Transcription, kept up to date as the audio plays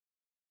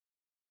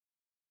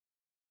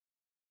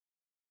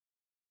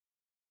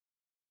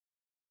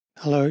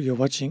Hello, you're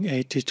watching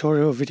a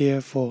tutorial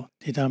video for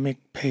the Dynamic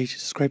Page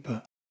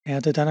Scraper. Now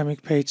the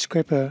Dynamic Page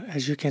Scraper,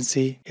 as you can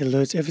see, it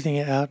loads everything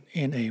out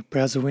in a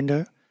browser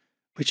window,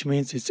 which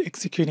means it's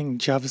executing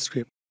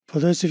JavaScript. For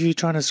those of you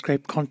trying to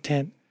scrape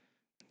content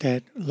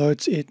that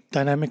loads it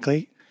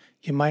dynamically,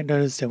 you might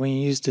notice that when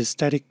you use the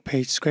static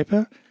page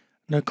scraper,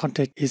 no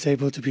content is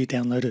able to be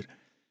downloaded.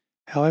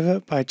 However,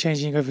 by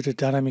changing over to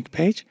Dynamic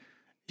Page,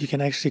 you can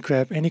actually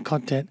grab any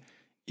content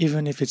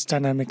even if it's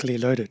dynamically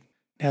loaded.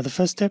 Now the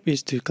first step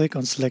is to click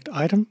on Select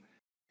Item,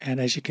 and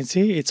as you can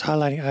see, it's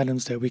highlighting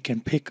items that we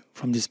can pick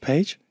from this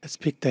page. Let's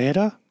pick the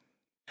header,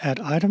 Add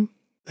Item.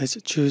 Let's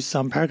choose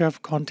some paragraph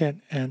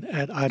content and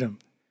Add Item.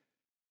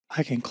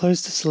 I can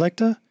close the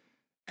selector,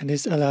 and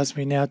this allows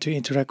me now to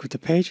interact with the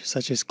page,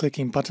 such as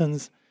clicking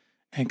buttons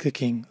and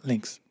clicking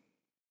links.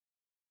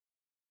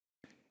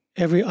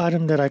 Every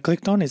item that I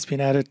clicked on has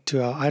been added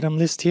to our item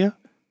list here.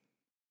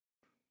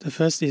 The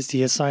first is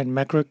the assigned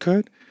macro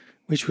code,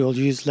 which we'll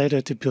use later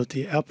to build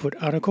the output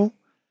article.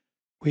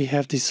 We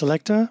have the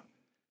selector,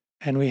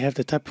 and we have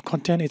the type of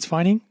content it's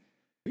finding,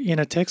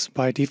 inner text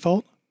by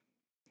default.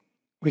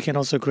 We can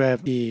also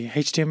grab the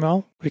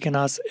HTML. We can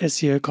ask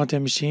SEO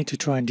Content Machine to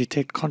try and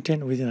detect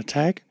content within a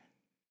tag.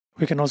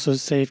 We can also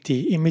save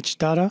the image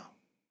data.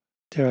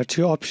 There are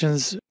two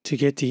options to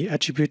get the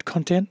attribute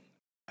content.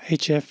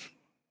 HF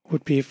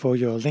would be for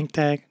your link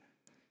tag,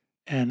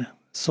 and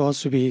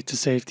source would be to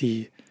save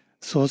the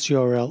source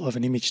URL of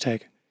an image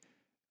tag.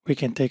 We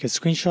can take a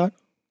screenshot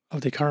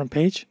of the current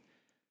page,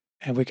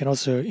 and we can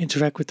also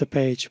interact with the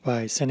page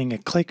by sending a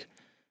click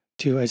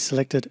to a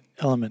selected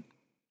element.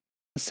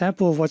 A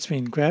sample of what's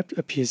been grabbed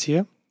appears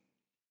here,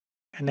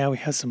 and now we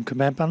have some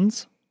command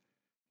buttons.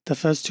 The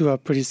first two are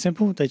pretty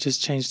simple, they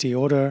just change the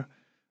order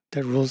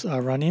that rules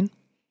are run in.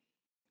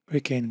 We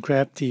can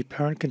grab the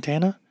parent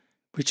container,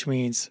 which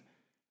means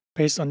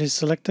based on this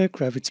selector,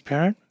 grab its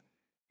parent,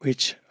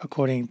 which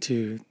according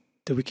to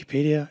the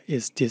Wikipedia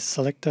is this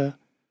selector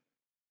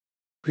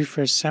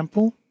refresh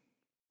sample.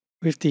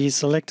 With the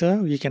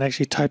selector, you can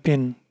actually type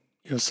in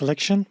your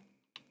selection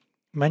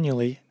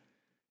manually,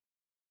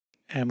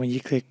 and when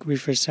you click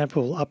refresh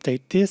sample, it will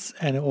update this,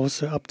 and it will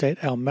also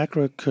update our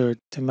macro code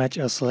to match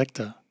our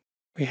selector.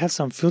 We have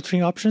some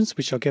filtering options,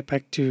 which I'll get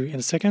back to in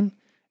a second,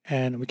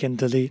 and we can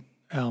delete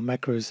our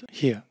macros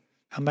here.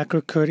 Our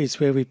macro code is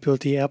where we build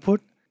the output,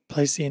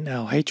 place in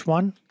our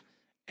H1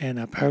 and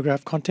our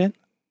paragraph content,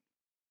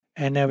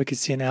 and now we can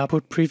see an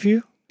output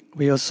preview.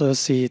 We also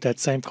see that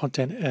same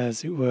content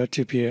as it were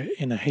to be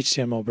in a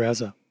HTML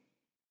browser.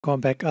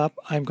 Going back up,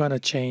 I'm going to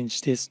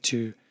change this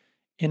to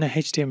inner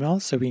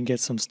HTML so we can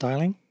get some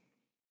styling.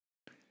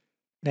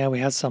 Now we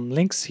have some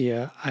links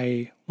here.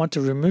 I want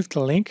to remove the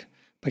link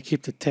but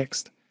keep the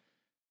text.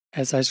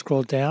 As I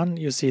scroll down,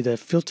 you'll see the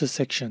filter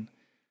section.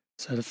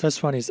 So the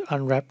first one is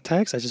unwrap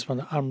tags. I just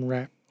want to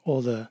unwrap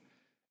all the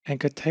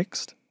anchor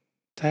text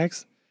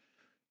tags.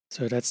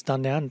 So that's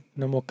done now,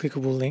 no more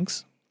clickable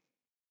links.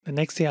 The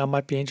next thing I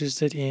might be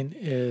interested in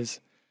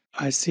is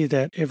I see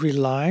that every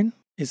line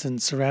isn't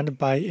surrounded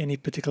by any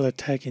particular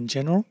tag in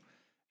general,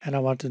 and I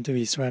want them to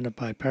be surrounded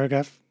by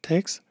paragraph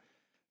tags.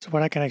 So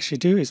what I can actually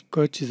do is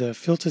go to the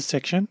filter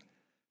section,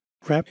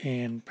 wrap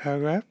in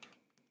paragraph.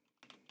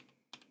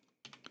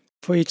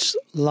 For each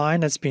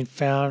line that's been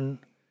found,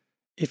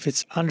 if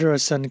it's under a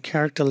certain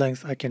character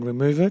length, I can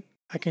remove it.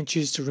 I can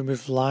choose to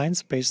remove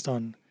lines based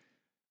on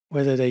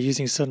whether they're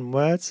using certain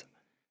words.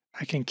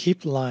 I can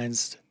keep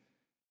lines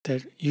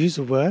that use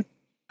a word.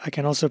 I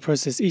can also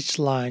process each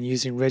line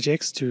using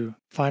regex to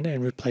find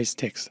and replace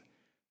text.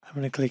 I'm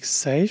going to click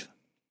Save.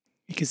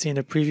 You can see in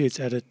the preview it's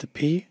added the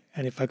P,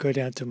 and if I go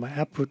down to my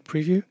output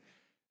preview,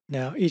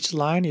 now each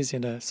line is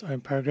in its own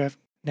paragraph.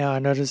 Now I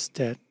notice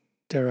that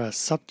there are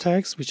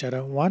subtags which I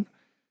don't want,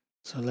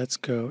 so let's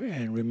go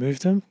and remove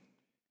them.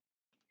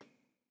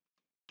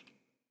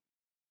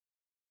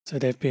 So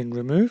they've been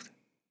removed.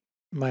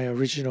 My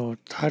original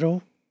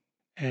title,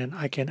 and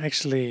I can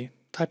actually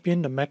type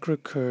in the macro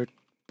code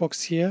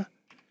box here,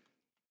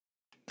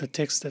 the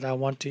text that I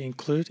want to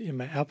include in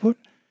my output.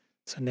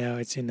 So now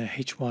it's in the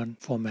H1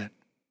 format.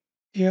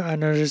 Here I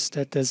notice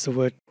that there's the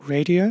word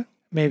radio.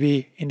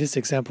 Maybe in this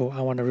example, I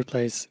want to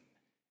replace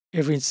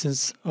every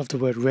instance of the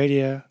word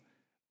radio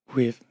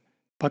with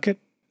bucket.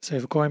 So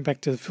if going back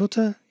to the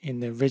filter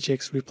in the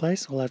regex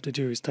replace, all I have to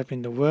do is type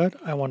in the word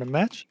I want to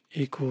match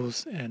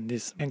equals and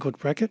this angled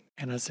bracket,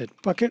 and I said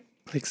bucket,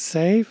 click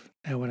Save,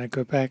 and when I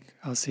go back,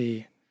 I'll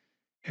see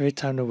every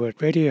time the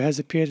word radio has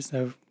appeared, it's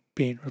now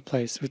been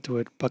replaced with the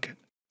word bucket.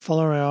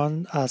 Following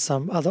on are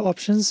some other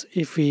options.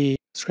 If we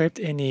scraped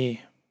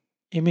any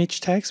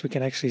image tags, we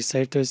can actually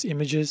save those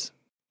images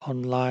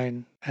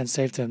online and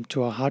save them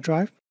to our hard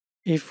drive.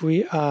 If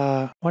we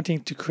are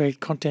wanting to create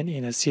content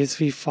in a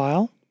CSV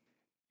file,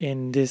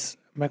 in this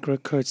macro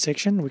code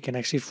section, we can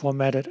actually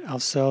format it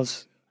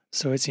ourselves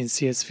so it's in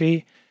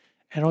CSV.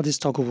 And all this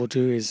toggle will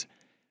do is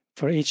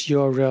for each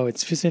URL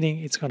it's visiting,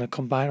 it's going to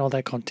combine all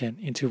that content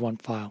into one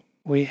file.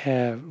 We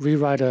have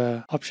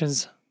rewriter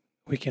options.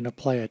 We can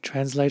apply a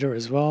translator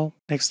as well.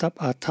 Next up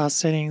are task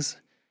settings.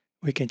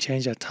 We can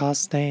change our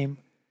task name.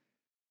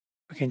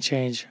 We can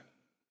change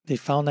the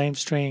file name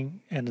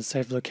string and the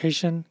save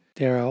location.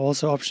 There are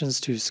also options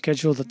to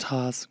schedule the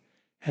task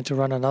and to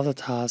run another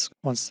task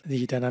once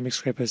the dynamic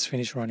scraper is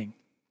finished running.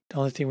 The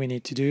only thing we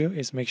need to do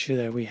is make sure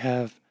that we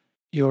have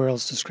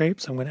URLs to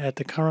scrape. So I'm going to add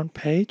the current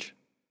page.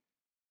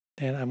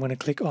 Then I'm going to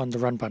click on the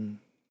run button.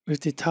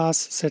 With the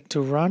task set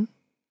to run,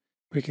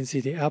 we can see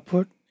the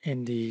output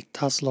in the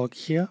task log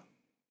here.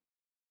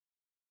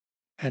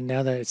 And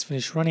now that it's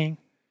finished running,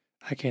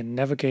 I can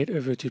navigate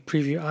over to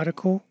preview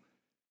article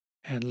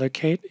and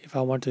locate if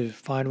I want to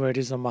find where it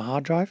is on my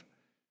hard drive.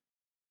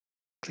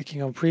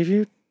 Clicking on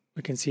preview,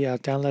 we can see our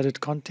downloaded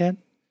content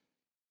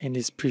in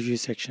this preview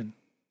section.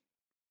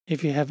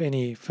 If you have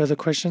any further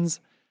questions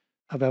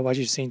about what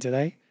you've seen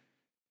today,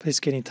 please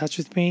get in touch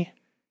with me,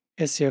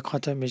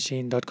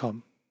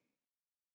 seocontentmachine.com.